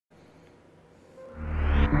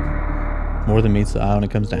more than meets the eye when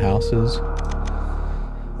it comes to houses.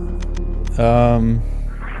 I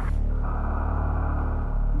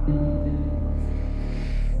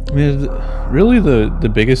mean, really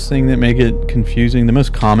the biggest thing that make it confusing, the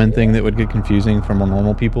most common thing that would get confusing for more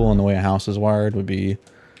normal people and the way a house is wired would be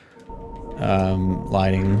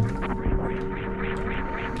lighting.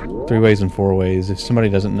 3-ways and 4-ways. If somebody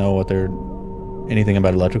doesn't know anything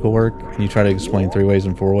about electrical work, and you try to explain 3-ways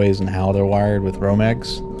and 4-ways and how they're wired with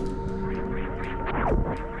Romex,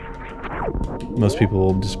 most people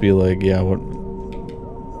will just be like, yeah, what?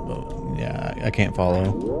 Yeah, I can't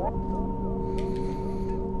follow.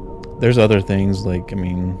 There's other things like, I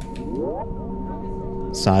mean,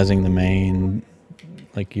 sizing the main,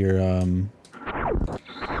 like your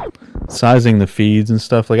sizing the feeds and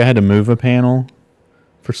stuff. Like I had to move a panel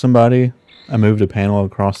for somebody. I moved a panel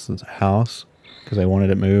across the house because I wanted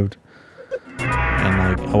it moved,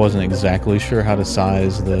 and like I wasn't exactly sure how to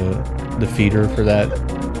size the feeder for that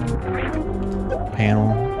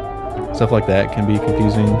panel. Stuff like that can be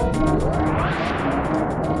confusing.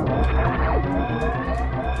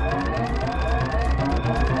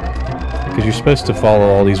 Because you're supposed to follow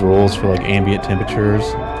all these rules for like ambient temperatures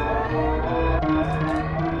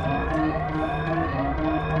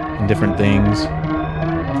and different things.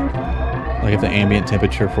 Like if the ambient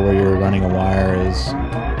temperature for where you're running a wire is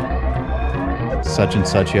such and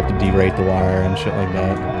such, you have to derate the wire and shit like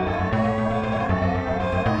that.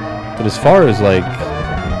 But as far as like,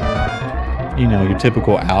 you know, your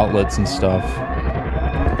typical outlets and stuff,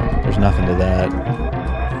 there's nothing to that.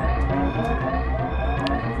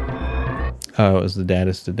 Oh, it was the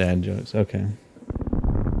daddest to dad jokes. Okay.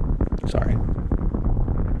 Sorry.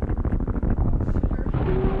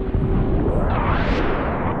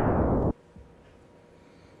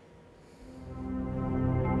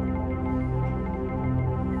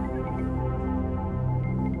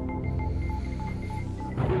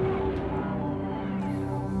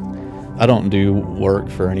 I don't do work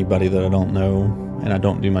for anybody that I don't know, and I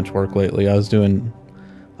don't do much work lately. I was doing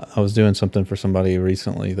something for somebody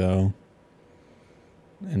recently though.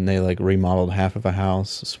 And they like remodeled half of a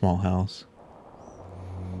house, a small house.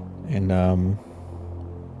 And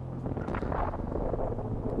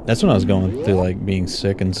that's when I was going through like being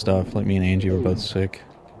sick and stuff. Like me and Angie were both sick.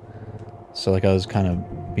 So like I was kind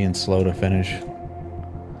of being slow to finish.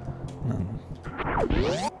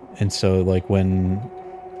 And so like when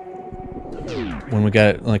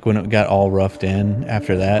it got all roughed in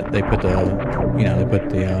after that, they put the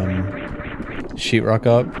sheetrock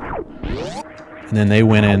up. And then they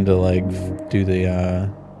went in to like do the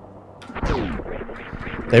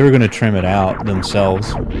they were going to trim it out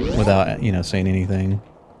themselves without, you know, saying anything,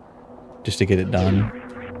 just to get it done.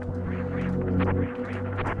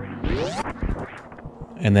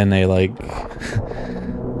 And then they like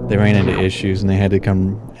they ran into issues and they had to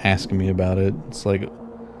come asking me about it. It's like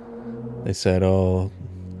they said, "Oh,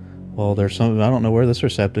 well, there's some, I don't know where this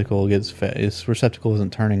receptacle gets fed. This receptacle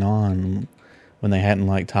isn't turning on," when they hadn't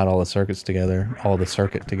like tied all the circuit together. It's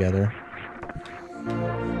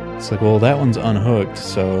like, well, that one's unhooked,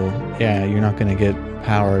 so yeah, you're not going to get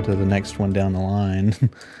power to the next one down the line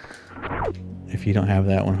if you don't have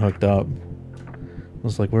that one hooked up. I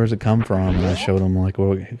was like, where does it come from? And I showed them like,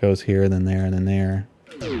 well, it goes here, then there, and then there.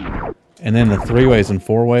 And then the 3-ways and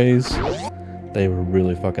 4-ways, they were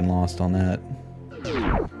really fucking lost on that.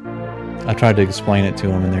 I tried to explain it to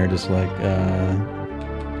them and they're just like,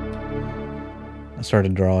 I started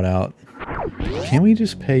to draw it out. Can we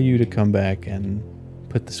just pay you to come back and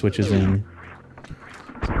put the switches in?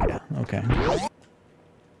 Yeah, okay.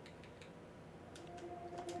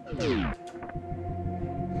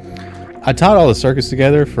 I tied all the circuits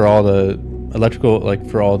together for all the electrical, like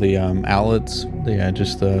for all the outlets.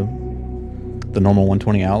 Just the normal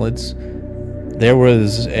 120 outlets. There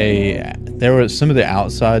was some of the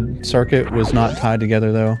outside circuit was not tied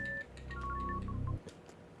together though.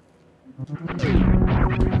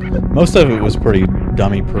 Most of it was pretty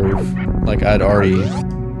dummy proof. Like I'd already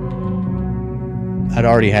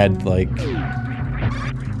had like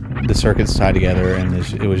the circuits tied together, and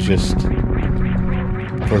it was just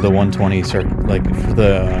for the 120 circuit. Like for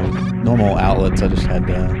the normal outlets, I just had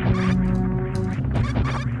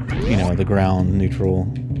you know, the ground, neutral,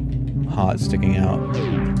 hot sticking out,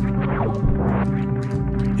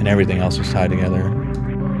 and everything else was tied together.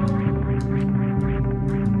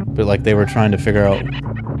 But like they were trying to figure out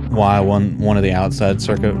why one of the outside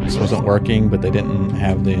circuits wasn't working, but they didn't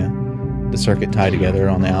have the circuit tied together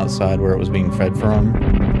on the outside where it was being fed from,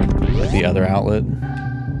 like the other outlet.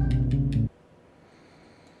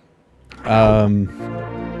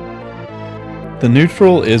 The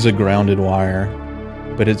neutral is a grounded wire,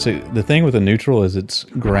 But the thing with a neutral is it's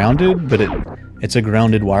grounded, but it's a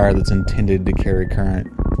grounded wire that's intended to carry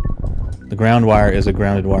current. The ground wire is a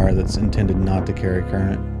grounded wire that's intended not to carry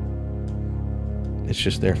current. It's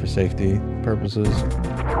just there for safety purposes.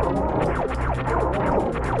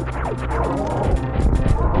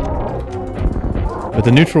 But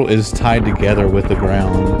the neutral is tied together with the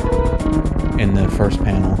ground in the first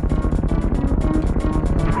panel.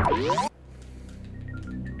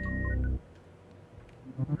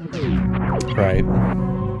 Right.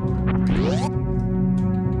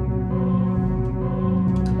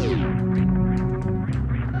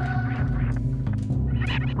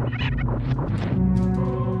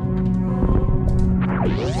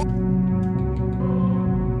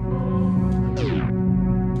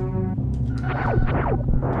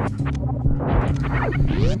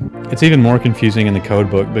 It's even more confusing in the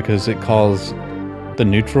code book because it calls the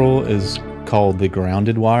neutral is called the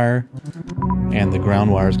grounded wire and the ground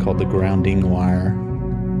wire is called the grounding wire.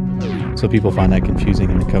 So people find that confusing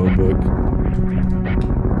in the code book.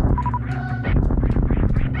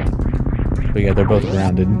 But yeah, they're both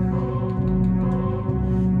grounded.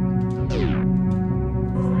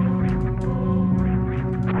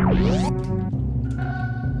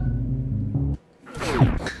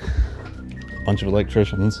 Bunch of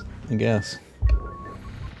electricians, I guess.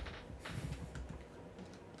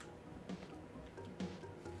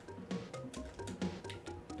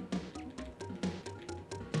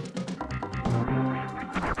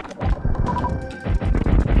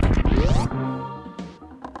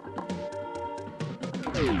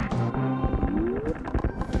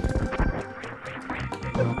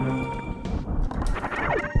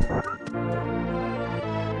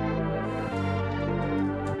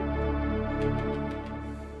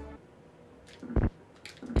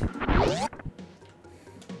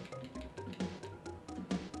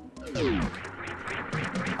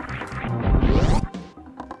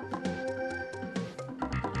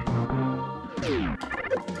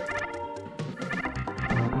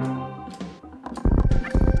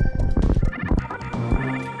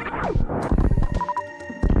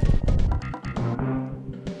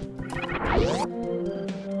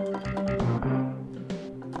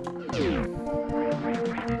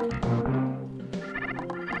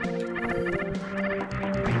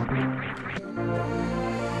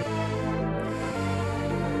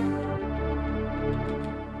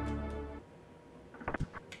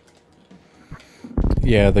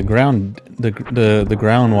 Yeah, the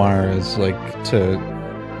ground wire is like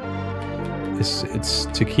it's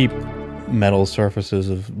to keep metal surfaces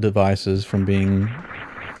of devices from being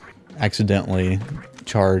accidentally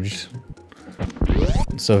charged.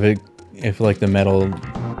 So if like the metal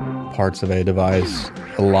parts of a device,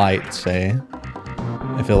 a light, say,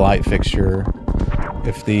 if a light fixture,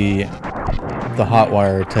 if the hot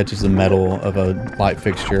wire touches the metal of a light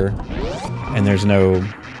fixture and there's no,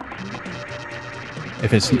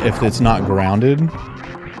 if it's not grounded,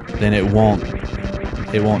 then it won't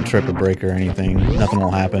trip a breaker or anything. Nothing will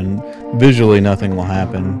happen. Visually, nothing will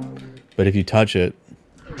happen. But if you touch it,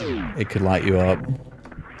 it could light you up.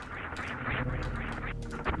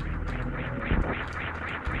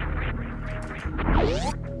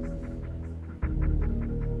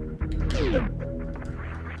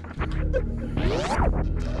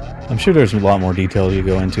 I'm sure there's a lot more detail you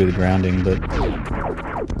go into the grounding, but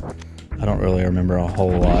I don't really remember a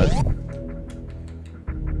whole lot.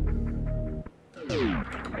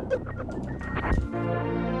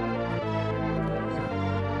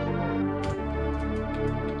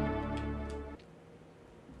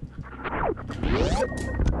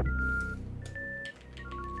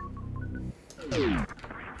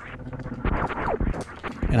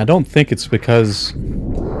 And I don't think it's because,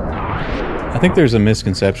 I think there's a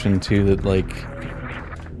misconception too that like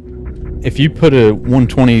if you put a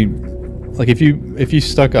 120, like if you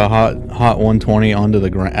stuck a hot 120 onto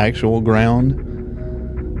the actual ground,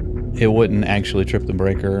 it wouldn't actually trip the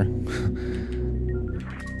breaker.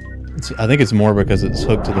 I think it's more because it's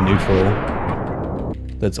hooked to the neutral.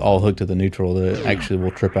 That's all hooked to the neutral that it actually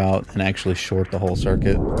will trip out and actually short the whole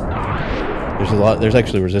circuit. There's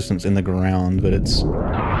actually resistance in the ground, but it's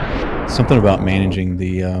something about managing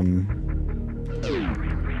the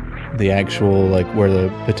actual, like, where the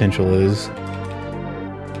potential is.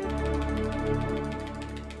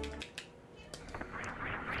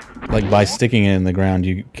 Like, by sticking it in the ground,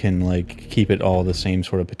 you can, like, keep it all the same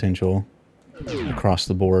sort of potential across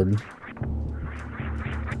the board.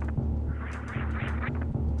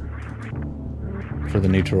 For the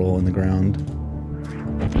neutral and the ground,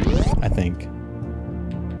 I think.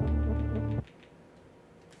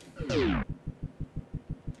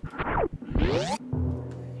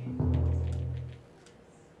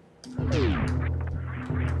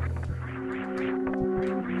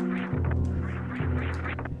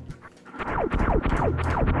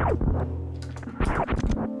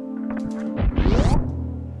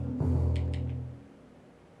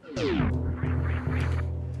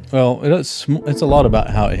 Well, it's a lot about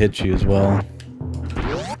how it hits you as well.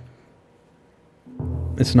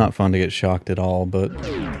 It's not fun to get shocked at all, but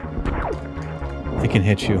it can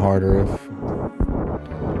hit you harder if...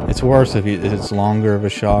 It's worse if it's longer of a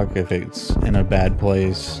shock, if it's in a bad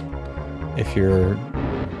place, if your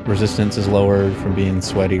resistance is lowered from being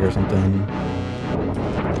sweaty or something.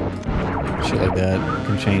 Shit like that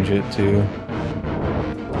can change it too.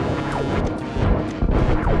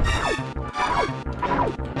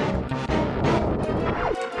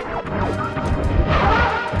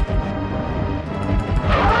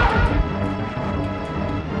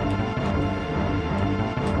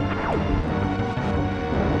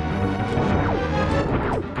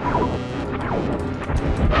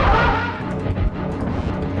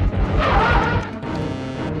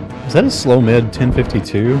 Is that a slow mid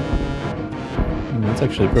 1052? That's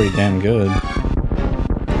actually pretty damn good.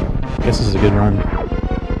 I guess this is a good run.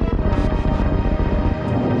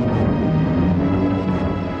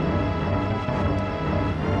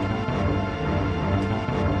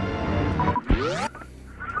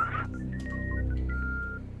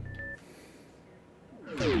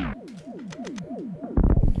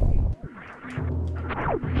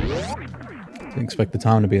 Didn't expect the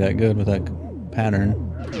time to be that good with that pattern.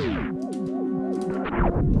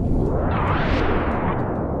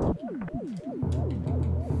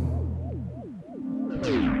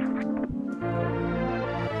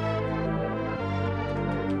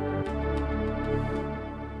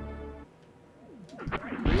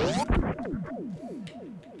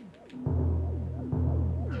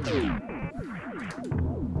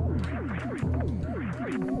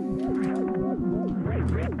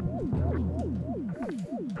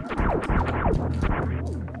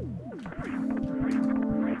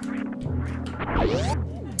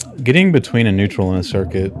 Getting between a neutral and a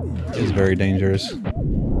circuit is very dangerous. It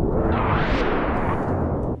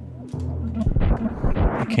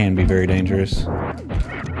can be very dangerous.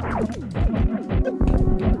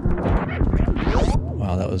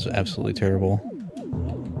 Wow, that was absolutely terrible.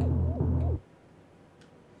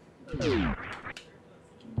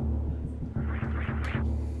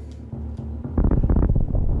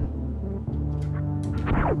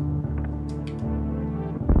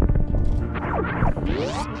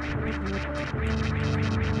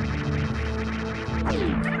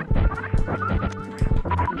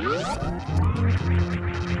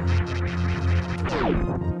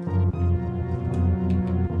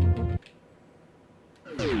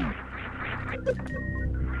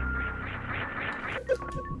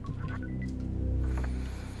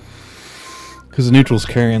 Because the neutral's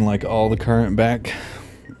carrying like all the current back.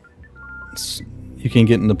 You can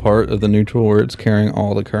get in the part of the neutral where it's carrying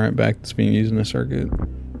all the current back that's being used in the circuit.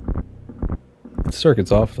 If the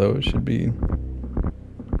circuit's off though, it should be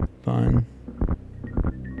fine.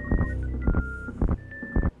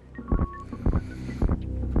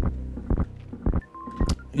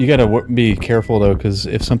 You gotta be careful though, because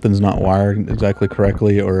if something's not wired exactly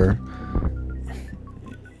correctly, or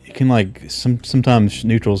you can like sometimes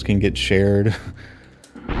neutrals can get shared.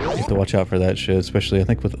 You have to watch out for that shit, especially I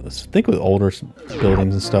think with older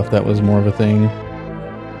buildings and stuff. That was more of a thing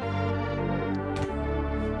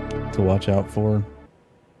to watch out for.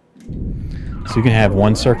 So you can have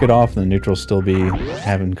one circuit off, and the neutral still be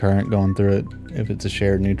having current going through it if it's a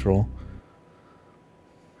shared neutral.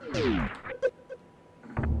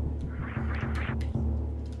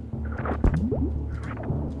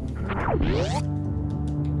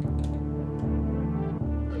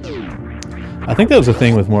 I think that was a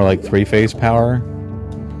thing with more like three-phase power,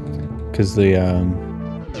 because the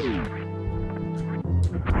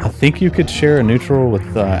I think you could share a neutral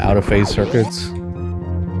with out-of-phase circuits.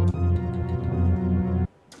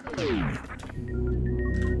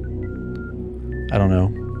 I don't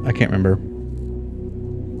know. I can't remember,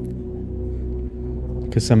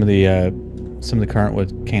 because some of the current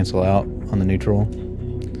would cancel out on the neutral,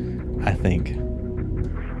 I think.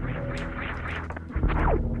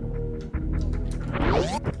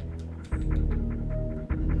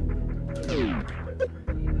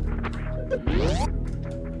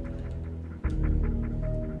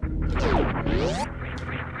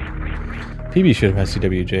 PB should have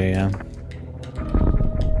CWJ, yeah.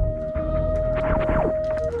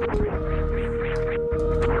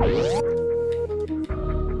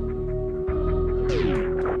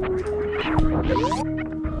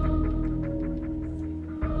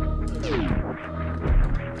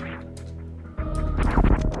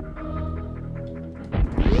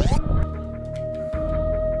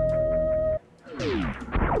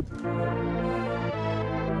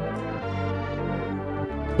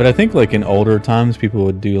 But I think like in older times people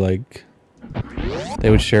would do like They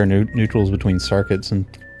would share neutrals between circuits and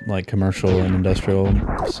like commercial and industrial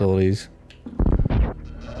facilities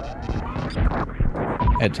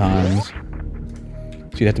at times.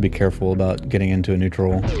 So you'd have to be careful about getting into a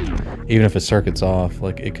neutral. Even if a circuit's off,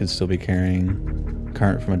 like it could still be carrying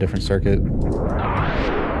current from a different circuit.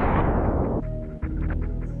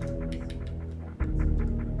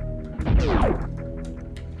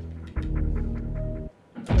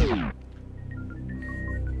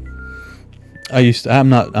 I'm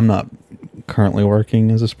not currently working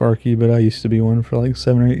as a Sparky, but I used to be one for like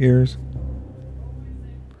 7 or 8 years.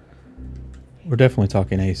 We're definitely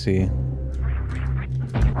talking AC.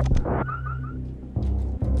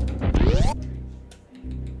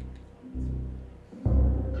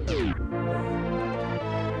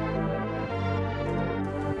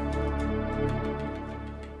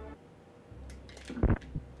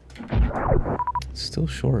 Still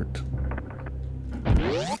short.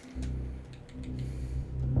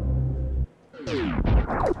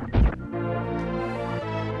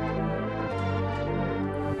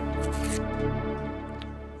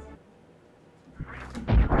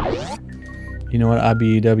 You know what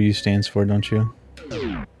IBEW stands for, don't you?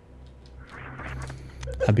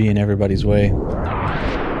 I be in everybody's way.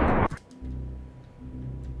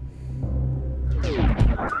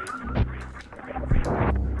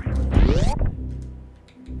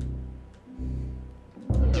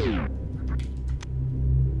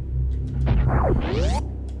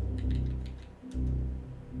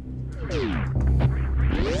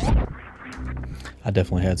 I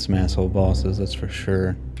definitely had some asshole bosses, that's for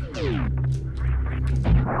sure.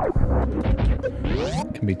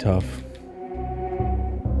 Can be tough.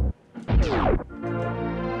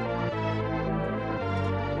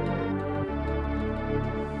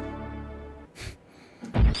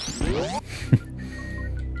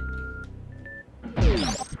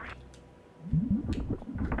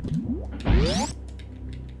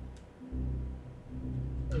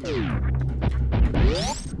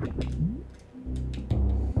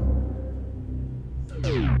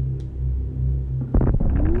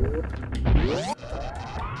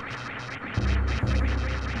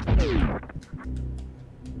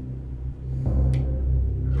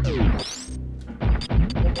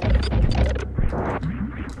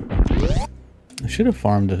 I should have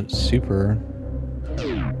farmed a super.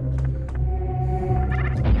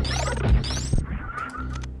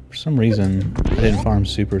 For some reason, I didn't farm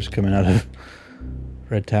supers coming out of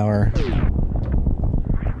Red Tower.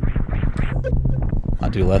 I'll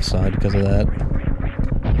do left side because of that.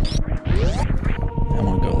 I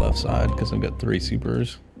want to go left side because I've got 3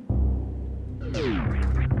 supers.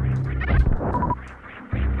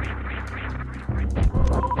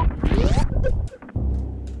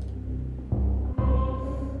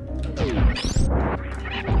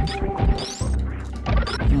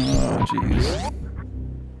 Oh, jeez.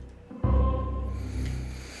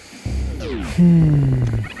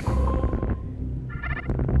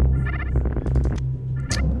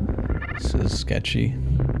 This is sketchy.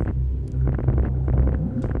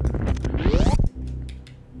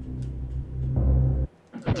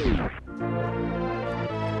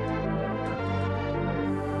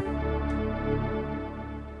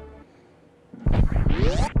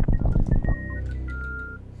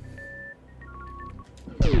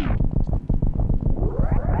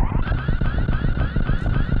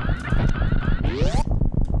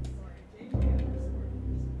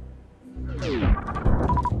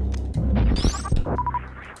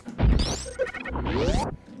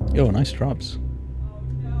 Yo, nice drops.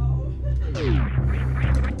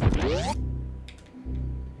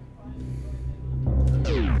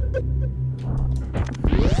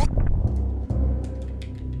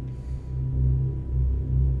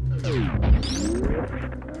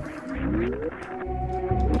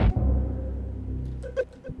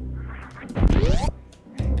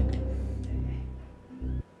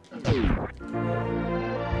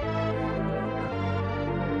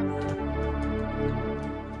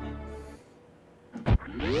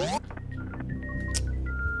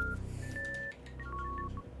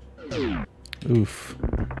 Oof.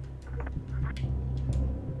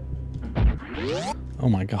 Oh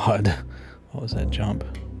my god. What was that jump?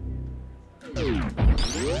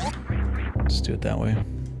 Let's do it that way.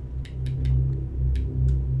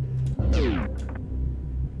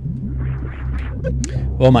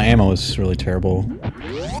 Well, my ammo is really terrible,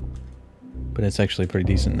 but it's actually pretty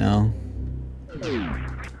decent now.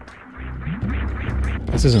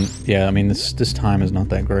 This isn't, yeah, I mean, this time is not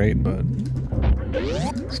that great, but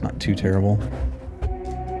it's not too terrible.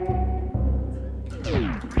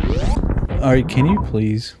 Alright, can you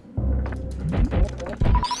please?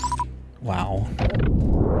 Wow.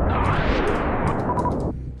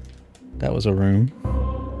 That was a room.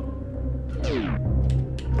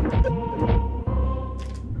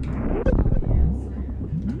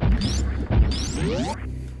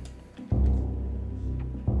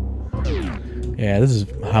 Yeah, this is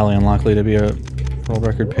highly unlikely to be a world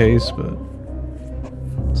record pace, but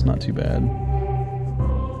it's not too bad.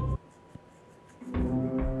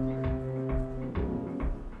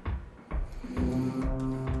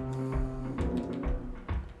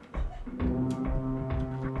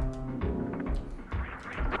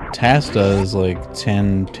 Task does like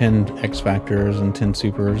 10 X factors and 10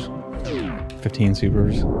 supers, 15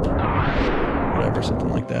 supers, whatever, something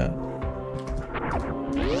like that.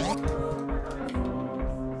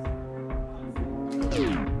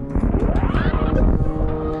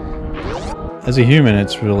 As a human,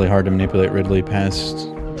 it's really hard to manipulate Ridley past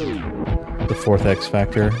the 4th X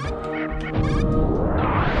factor.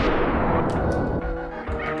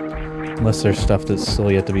 Unless there's stuff that's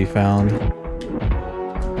still yet to be found.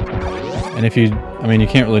 And if you, I mean, you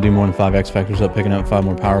can't really do more than 5 X factors without picking up 5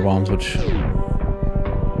 more power bombs, which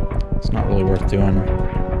it's not really worth doing.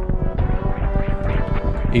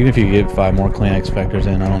 Even if you get 5 more clean X factors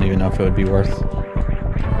in, I don't even know if it would be worth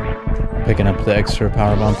picking up the extra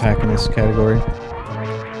power bomb pack in this category.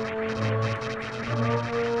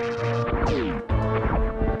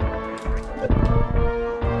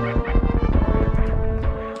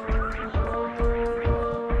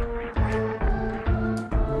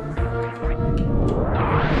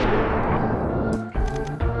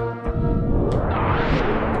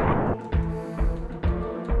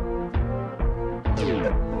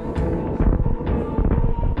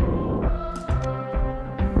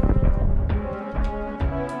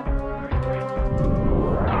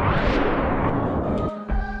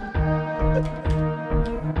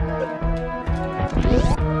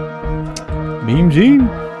 Beam Gene.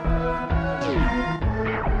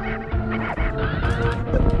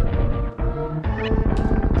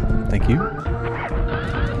 Thank you.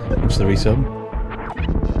 Thanks for the resub.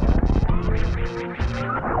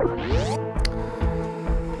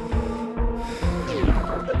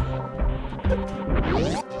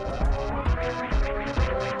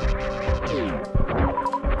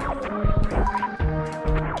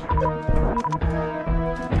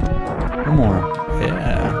 One more.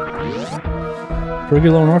 Yeah. Pretty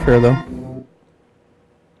good low warfare though.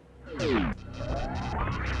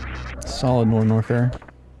 Solid Northern Warfare.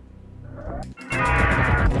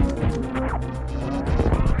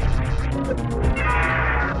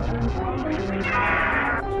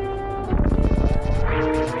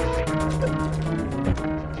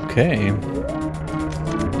 Okay.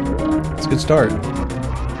 It's a good start.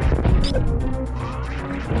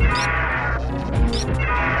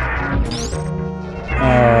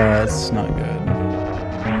 That's not good.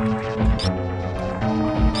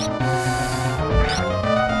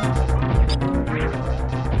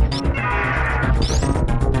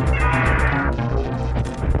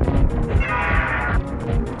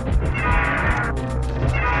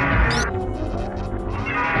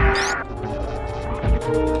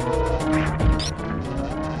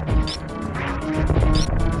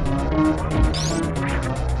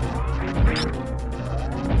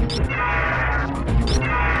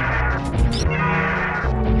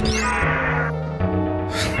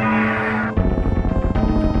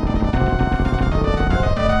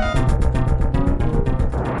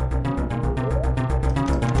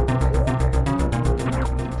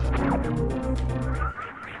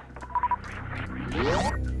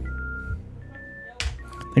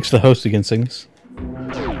 Thanks to the host again, Cygnus.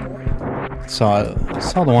 Saw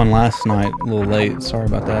the one last night a little late. Sorry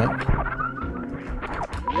about that.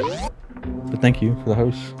 But thank you for the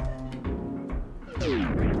host.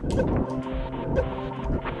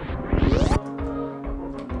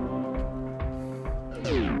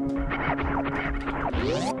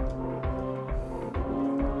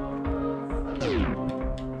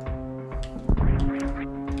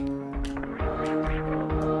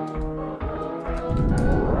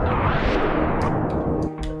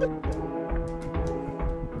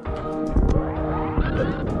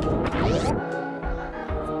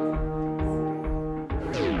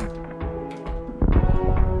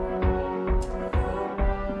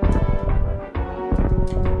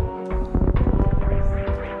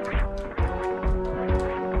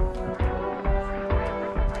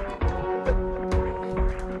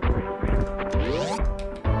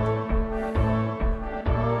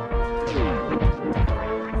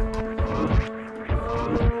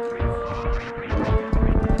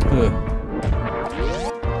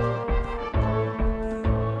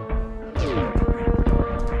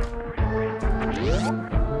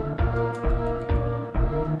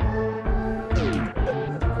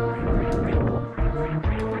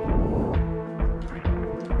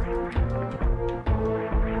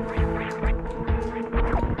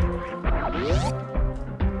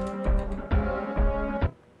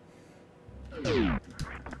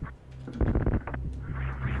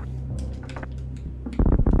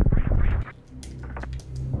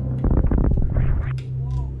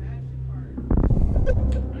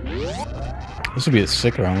 This would be a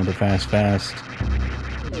sick run with the fast.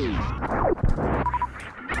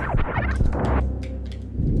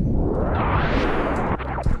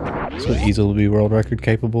 This would easily be world record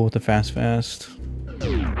capable with the fast.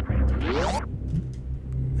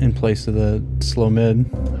 In place of the slow mid.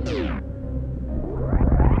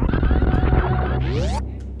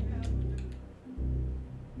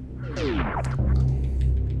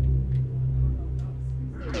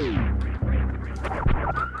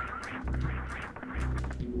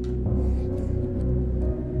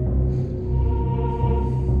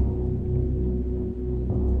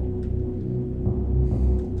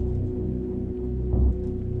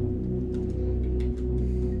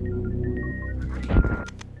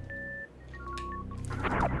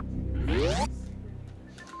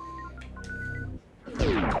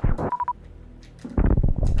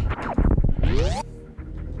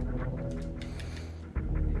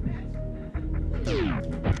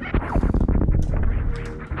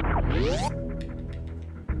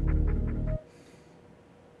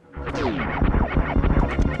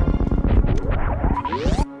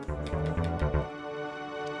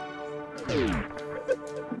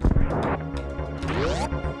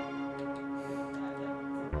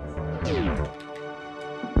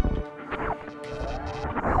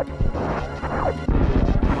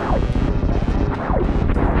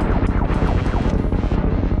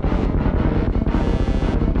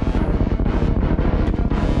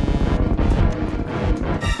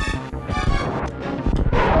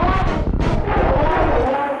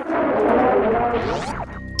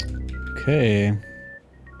 Okay.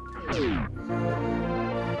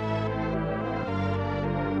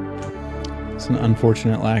 It's an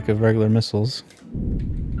unfortunate lack of regular missiles.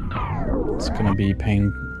 It's gonna be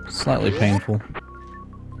slightly painful.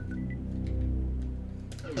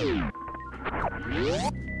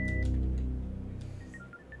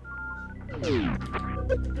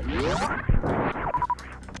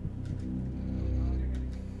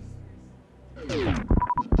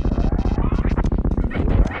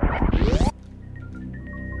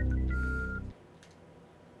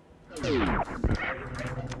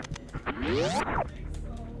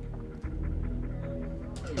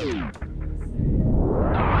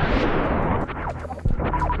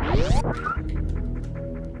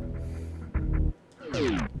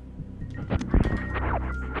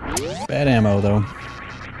 Bad ammo, though.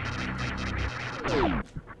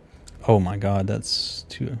 Oh my god, that's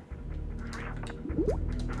too...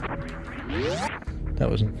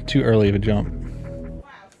 That was too early of a jump.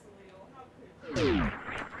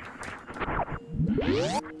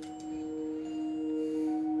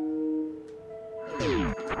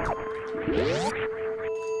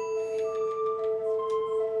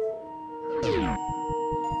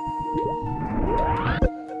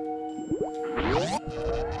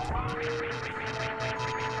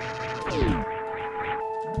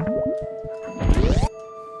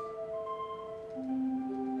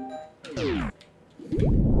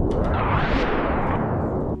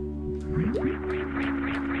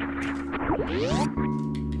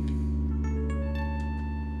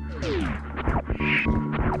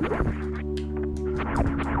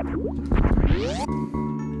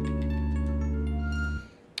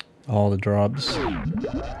 All the drops.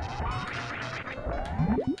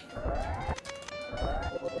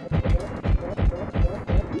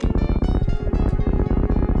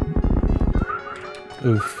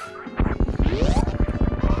 Oof.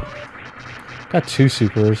 Got 2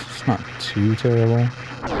 supers. It's not too terrible.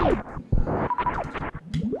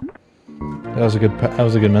 That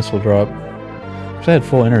was a good missile drop. Which I had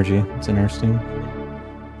full energy. It's interesting.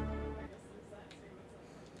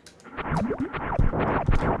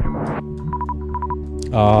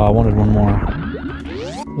 I wanted one more.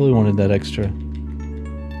 Really wanted that extra.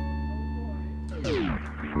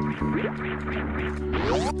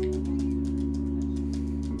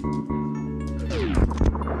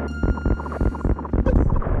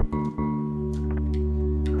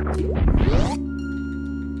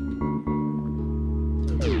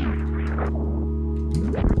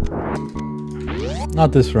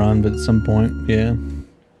 Not this run, but at some point, yeah.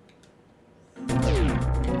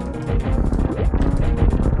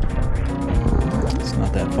 It's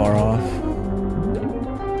not that far off.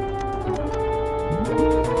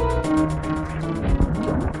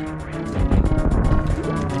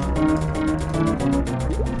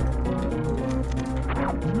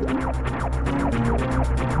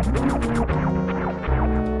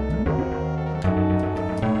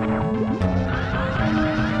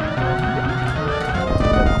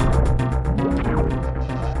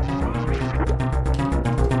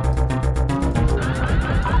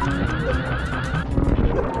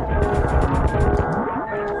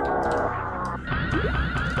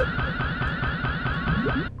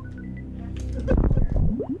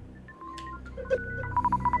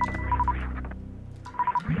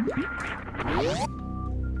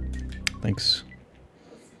 Thanks.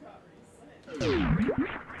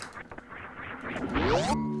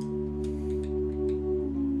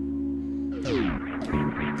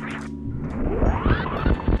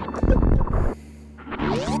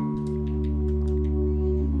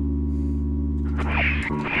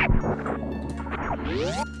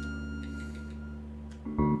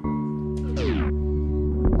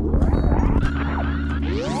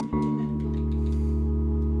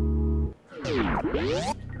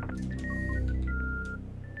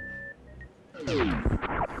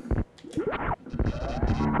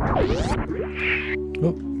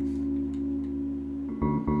 Oh.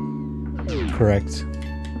 Correct.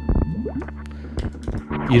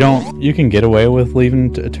 You can get away with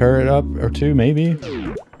leaving a turret up or two, maybe.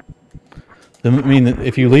 I mean,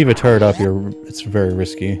 if you leave a turret up, it's very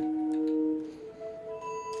risky.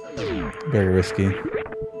 Very risky.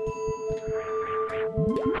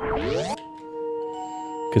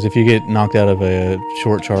 Because if you get knocked out of a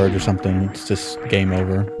short charge or something, it's just game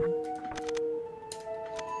over.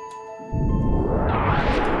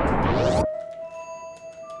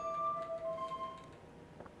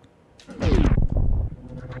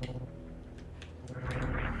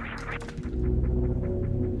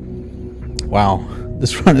 Wow,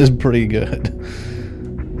 this run is pretty good.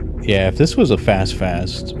 Yeah, if this was a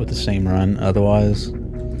fast with the same run, otherwise,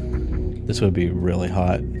 this would be really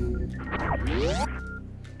hot.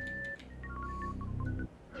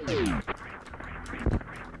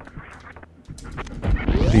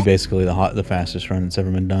 It'd be basically the fastest run that's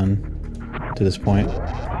ever been done to this point.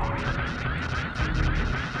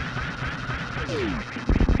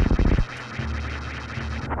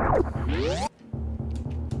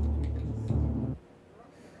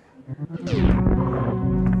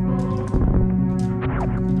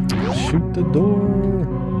 Shoot the door.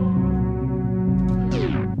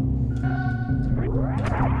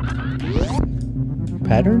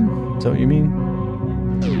 Pattern? Is that what you mean?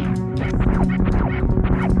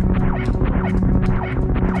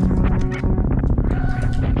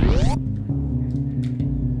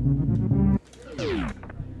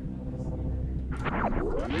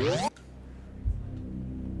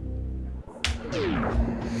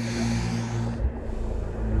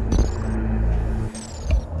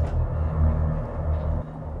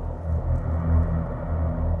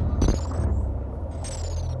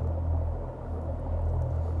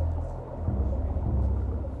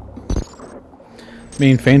 I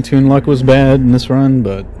mean, Fantoon luck was bad in this run,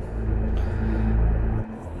 but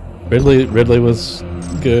Ridley was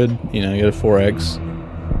good. You know, you got a 4x.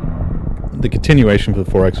 The continuation for the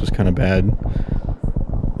 4x was kind of bad.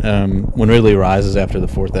 When Ridley rises after the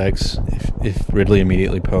 4th X, if Ridley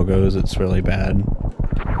immediately pogos, it's really bad.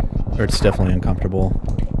 Or it's definitely uncomfortable.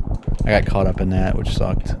 I got caught up in that, which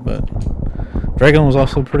sucked, but Dragon was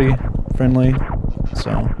also pretty friendly,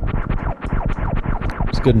 so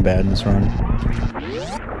it's good and bad in this run.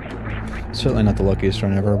 Certainly not the luckiest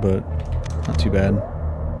run ever, but not too bad.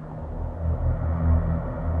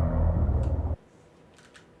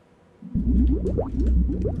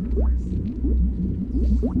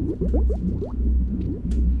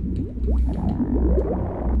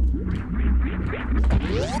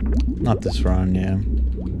 Not this run, yeah.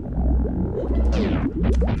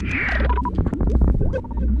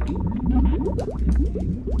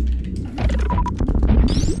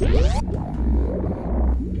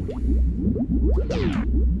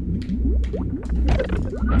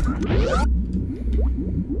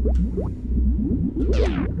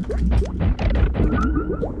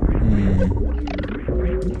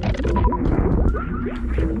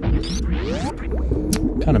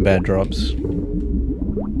 Kind of bad drops. I'm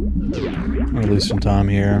gonna lose some time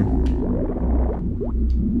here.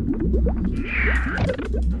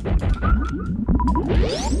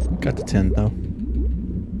 Got the 10 though.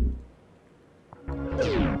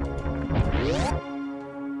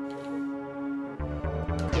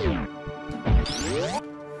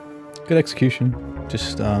 Good execution.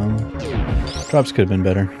 Just drops could have been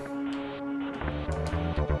better.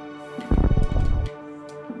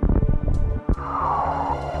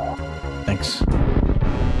 Thanks.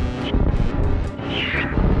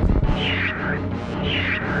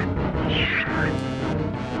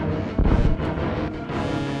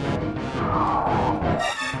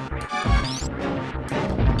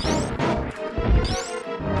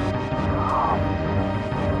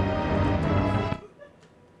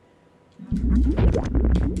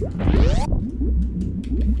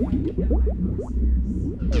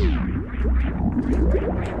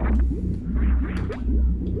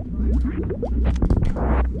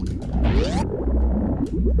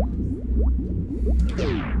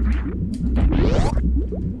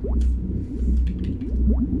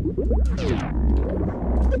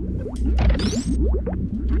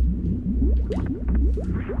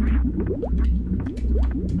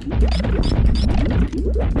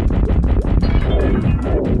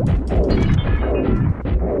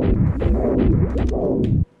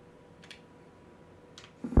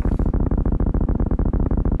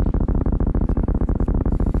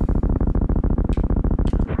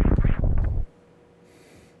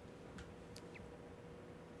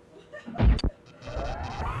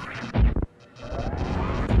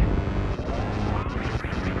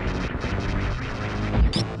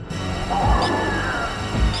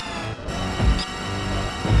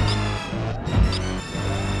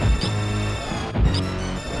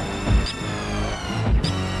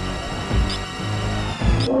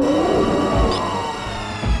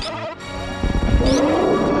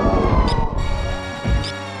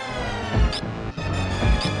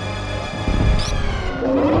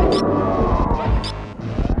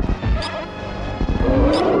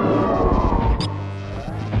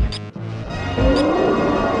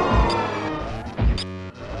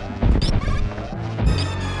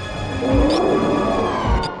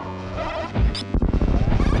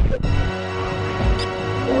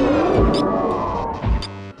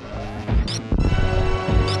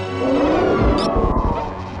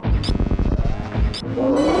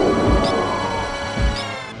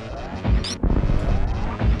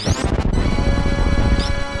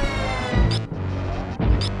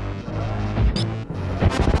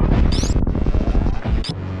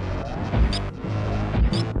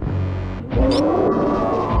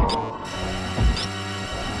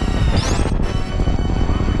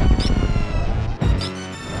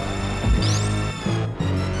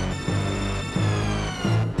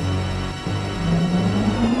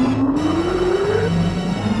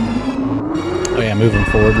 Moving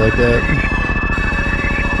forward like that.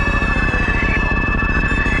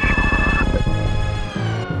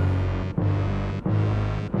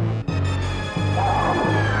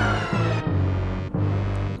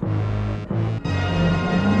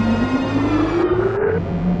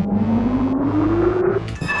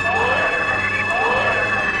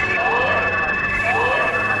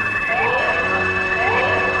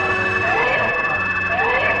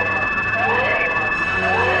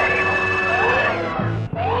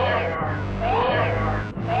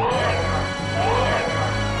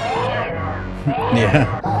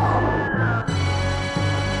 Yeah.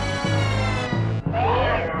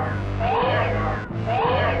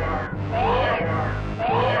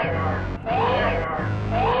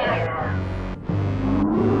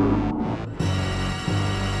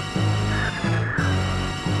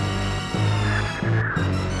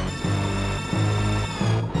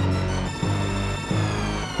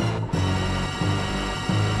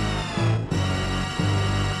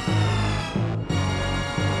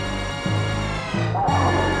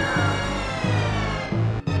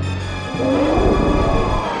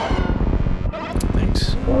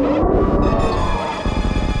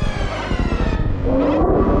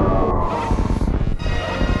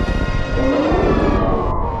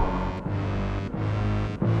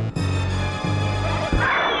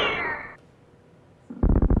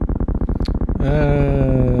 I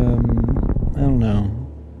don't know.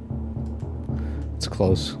 It's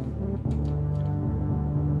close.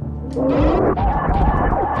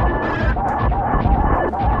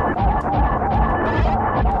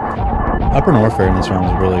 Upper Warfare in this round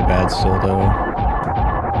is really bad still, though.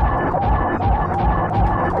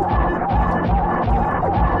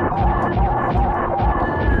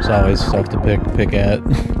 There's always stuff to pick at.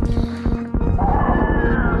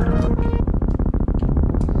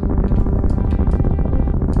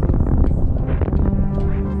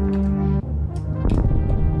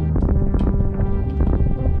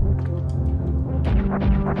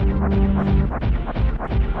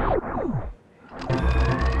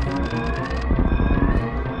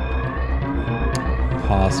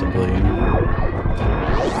 Possibly.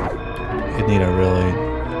 You'd need a really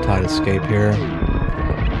tight escape here.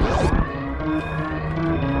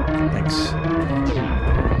 Thanks.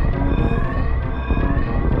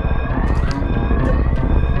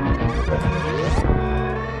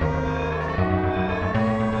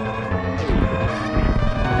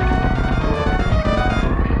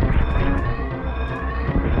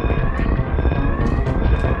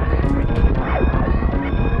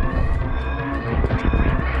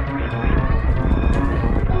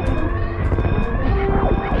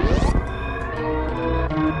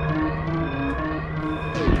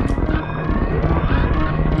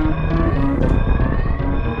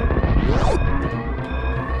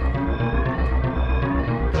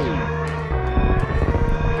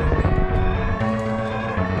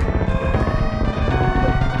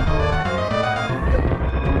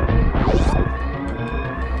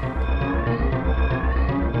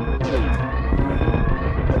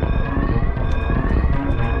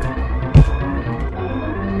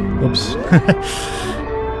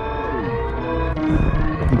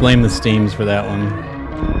 Blame the Steams for that one.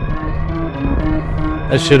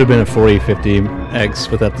 That should have been a 4050X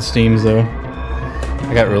without the Steams though.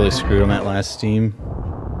 I got really screwed on that last Steam.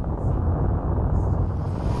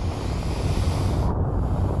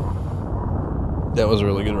 That was a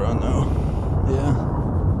really good run though. Yeah.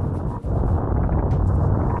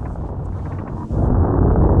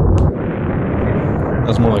 That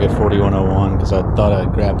was more like a 4101 because I thought I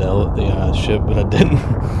grabbed the ship, but I didn't.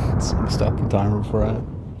 Stop the timer before I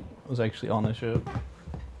was actually on the ship.